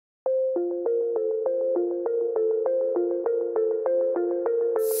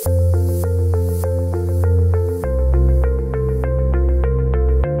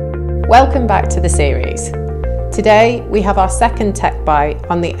Welcome back to the series. Today we have our second tech bite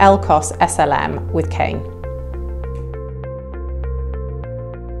on the LCOS SLM with Kane.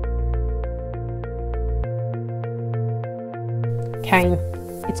 Kane,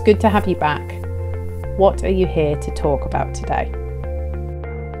 it's good to have you back. What are you here to talk about today?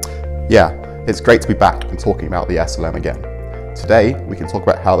 Yeah, it's great to be back and talking about the SLM again. Today we can talk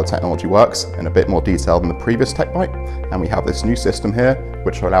about how the technology works in a bit more detail than the previous tech bite, and we have this new system here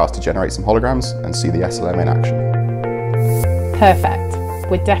which will allow us to generate some holograms and see the SLM in action. Perfect.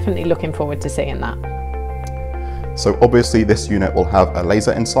 We're definitely looking forward to seeing that. So obviously this unit will have a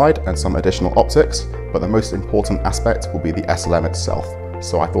laser inside and some additional optics, but the most important aspect will be the SLM itself.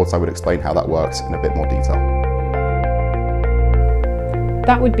 So I thought I would explain how that works in a bit more detail.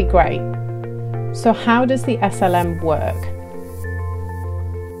 That would be great. So how does the SLM work?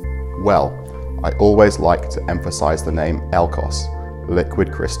 Well, I always like to emphasize the name LCOS,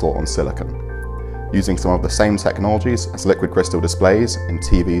 liquid crystal on silicon. Using some of the same technologies as liquid crystal displays in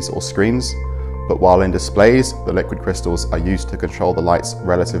TVs or screens, but while in displays, the liquid crystals are used to control the light's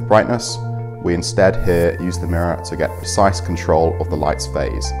relative brightness, we instead here use the mirror to get precise control of the light's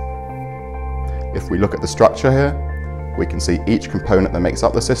phase. If we look at the structure here, we can see each component that makes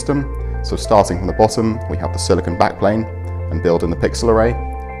up the system. So starting from the bottom, we have the silicon backplane and build in the pixel array.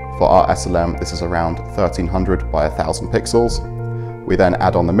 For our SLM, this is around 1300 by 1000 pixels. We then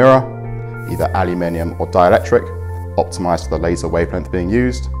add on the mirror, either aluminium or dielectric, optimized for the laser wavelength being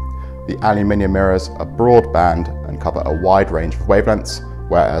used. The aluminium mirrors are broadband and cover a wide range of wavelengths,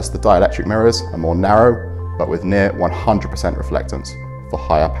 whereas the dielectric mirrors are more narrow, but with near 100% reflectance for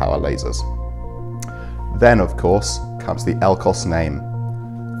higher power lasers. Then, of course, comes the LCOS name.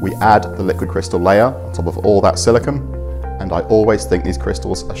 We add the liquid crystal layer on top of all that silicon, and I always think these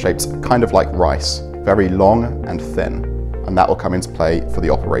crystals are shaped kind of like rice, very long and thin, and that will come into play for the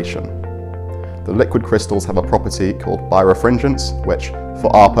operation. The liquid crystals have a property called birefringence, which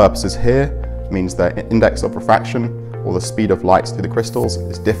for our purposes here means their index of refraction, or the speed of light through the crystals,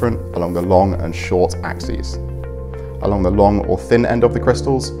 is different along the long and short axes. Along the long or thin end of the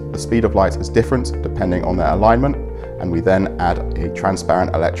crystals, the speed of light is different depending on their alignment, and we then add a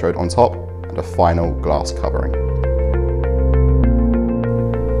transparent electrode on top and a final glass covering.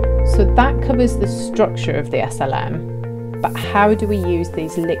 So that covers the structure of the SLM, but how do we use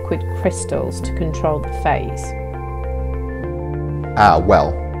these liquid crystals to control the phase?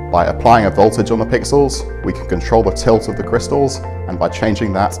 Well, by applying a voltage on the pixels, we can control the tilt of the crystals, and by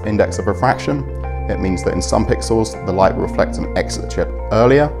changing that index of refraction, it means that in some pixels the light will reflect and exit the chip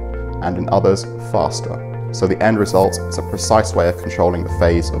earlier, and in others faster. So the end result is a precise way of controlling the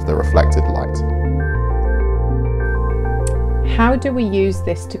phase of the reflected light. How do we use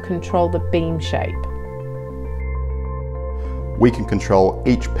this to control the beam shape? We can control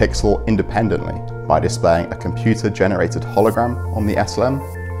each pixel independently by displaying a computer-generated hologram on the SLM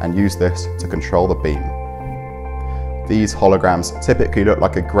and use this to control the beam. These holograms typically look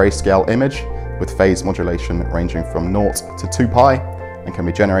like a grayscale image with phase modulation ranging from 0 to 2 pi and can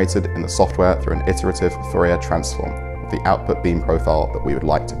be generated in the software through an iterative Fourier transform of the output beam profile that we would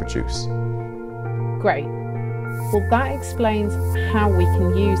like to produce. Great. Well, that explains how we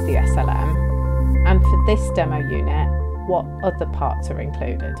can use the SLM, and for this demo unit, what other parts are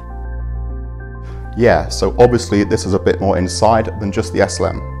included? Yeah, so obviously this is a bit more inside than just the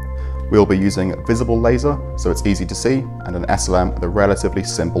SLM. We'll be using a visible laser, so it's easy to see, and an SLM with a relatively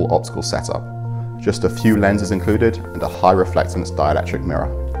simple optical setup. Just a few lenses included and a high reflectance dielectric mirror.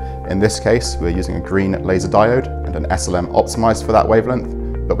 In this case, we're using a green laser diode and an SLM optimized for that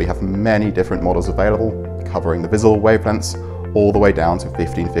wavelength, but we have many different models available, covering the visible wavelengths all the way down to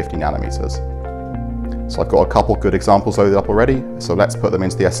 1550 nanometers. So I've got a couple good examples loaded up already, so let's put them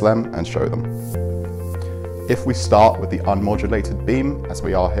into the SLM and show them. If we start with the unmodulated beam, as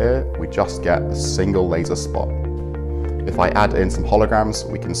we are here, we just get a single laser spot. If I add in some holograms,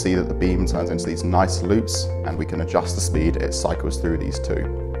 we can see that the beam turns into these nice loops, and we can adjust the speed it cycles through these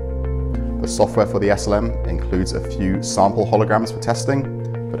too. The software for the SLM includes a few sample holograms for testing,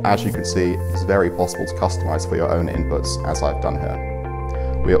 but as you can see, it's very possible to customize for your own inputs, as I've done here.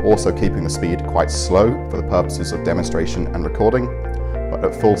 We are also keeping the speed quite slow for the purposes of demonstration and recording, but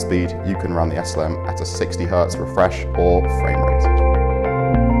at full speed, you can run the SLM at a 60 Hz refresh or frame rate.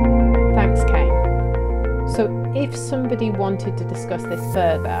 Thanks, Kane. So if somebody wanted to discuss this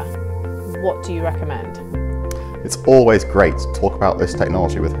further, what do you recommend? It's always great to talk about this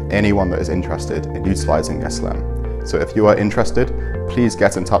technology with anyone that is interested in utilizing the SLM. So if you are interested, please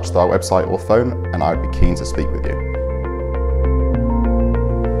get in touch with our website or phone, and I would be keen to speak with you.